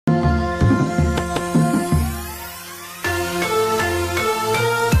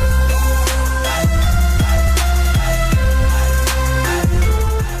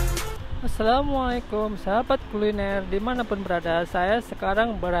Assalamualaikum sahabat kuliner dimanapun berada. Saya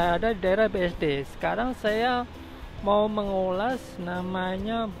sekarang berada di daerah BSD. Sekarang saya mau mengulas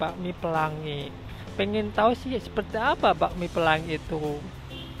namanya bakmi pelangi. Pengen tahu sih seperti apa bakmi pelangi itu.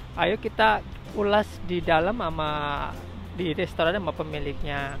 Ayo kita ulas di dalam di restoran sama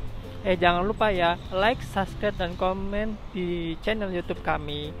pemiliknya. Jangan lupa ya, like, subscribe, dan komen di channel YouTube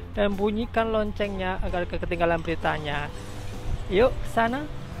kami, dan bunyikan loncengnya agar ketinggalan beritanya. Yuk ke sana.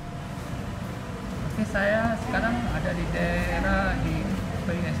 Oke, saya sekarang ada di daerah di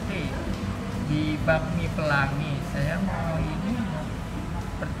BSD di Bakmi Pelangi. Saya mau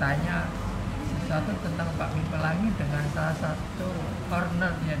bertanya sesuatu tentang bakmi pelangi dengan salah satu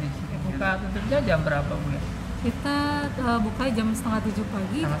ownernya di sini. Buka tutupnya jam berapa, Bu ya? Kita buka jam 6:30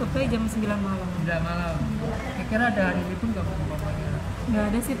 pagi, tutup jam 9 malam. 9 malam. Kira-kira ada hari libur nggak, Bu? Nggak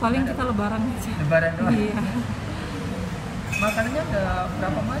ada sih, paling kita lebaran aja. Lebaran doang? Iya. Makanannya ada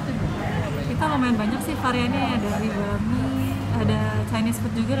berapa macam, Bu? Kita lumayan banyak sih variannya, dari bakmi, ada Chinese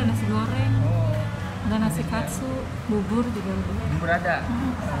food juga, ada nasi goreng, ada nasi katsu, bubur juga ada. Bubur ada?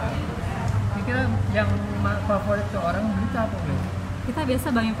 Kira-kira yang favorit ke orang beli itu apa, Bu? Kita biasa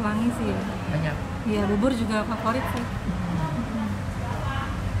bakmi pelangi sih ya. Banyak? Iya, bubur juga favorit sih.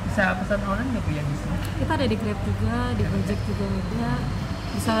 Bisa pesan online nggak, Bu, yang di sini? Kita ada di Grab juga, di Gojek juga ada.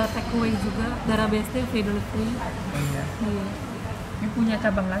 Bisa take away juga, dari BSD free delivery. Oh iya? Iya. Ini punya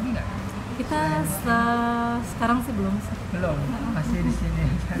cabang lagi nggak? Kita sekarang sih belum sih. Belum? Masih di sini?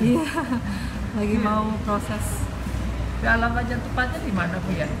 Iya, lagi mau proses. Alamat yang tepatnya di mana,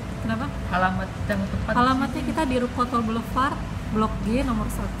 Bu ya? Kenapa? Alamat yang tepat? Alamatnya kita di Ruko Boulevard, Blok G nomor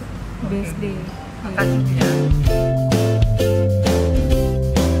 1, BSD. Makasih ya.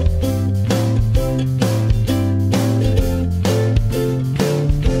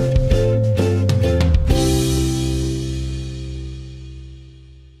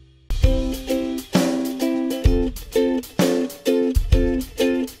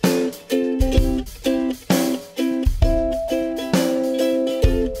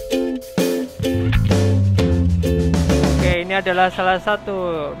 Ini adalah salah satu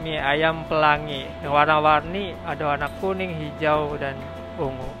mie ayam pelangi yang warna-warni, ada warna kuning, hijau, dan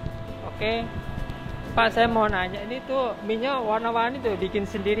ungu. Oke, Pak, saya mau nanya, ini tuh mie-nya warna-warni tuh bikin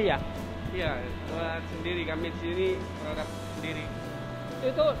sendiri ya? Iya, buat sendiri, kami di sini produk sendiri.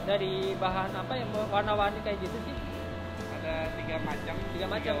 Itu dari bahan apa yang warna-warni kayak gitu sih? Ada tiga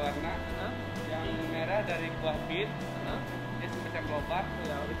macam warna. Yang merah dari buah bit, ini semacam lobak.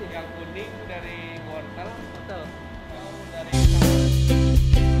 Ya, betul. Yang kuning dari wortel. Betul. Dari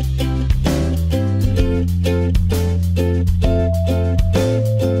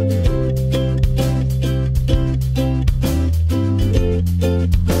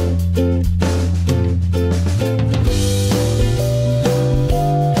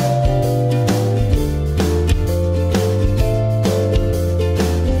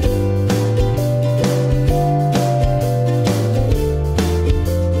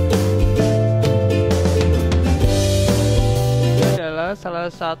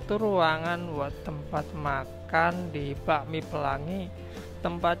salah satu ruangan buat tempat makan di Bakmi Pelangi.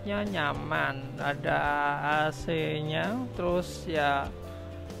 Tempatnya nyaman, ada AC-nya, terus ya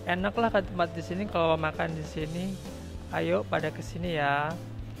enak lah kan tempat di sini. Kalau makan di sini, ayo pada kesini ya,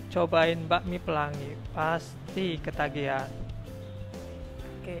 cobain Bakmi Pelangi, pasti ketagihan.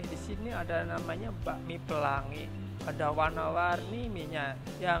 Oke, di sini ada namanya Bakmi Pelangi, ada warna-warni minyak.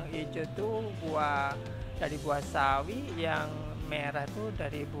 Yang hijau tuh dari buah sawi, yang merah tuh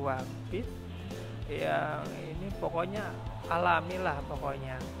dari buah bit, yang ini pokoknya alami lah,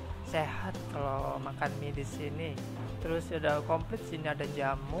 pokoknya sehat kalau makan mie di sini. Terus ada komplit, sini ada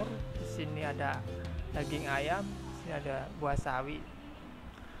jamur, di sini ada daging ayam, di sini ada buah sawi.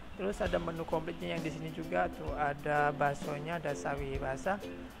 Terus ada menu komplitnya yang di sini juga tuh, ada baksonya, ada sawi basah,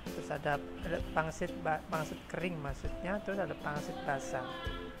 terus ada pangsit kering maksudnya, terus ada pangsit basah.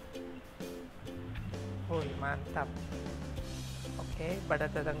 Wih, mantap. Oke, pada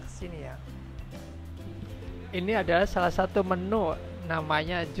datang ke sini ya. Ini adalah salah satu menu,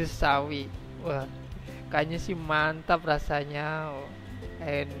 namanya jus sawi. Wah, kayaknya sih mantap rasanya.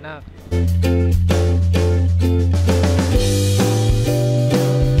 Enak.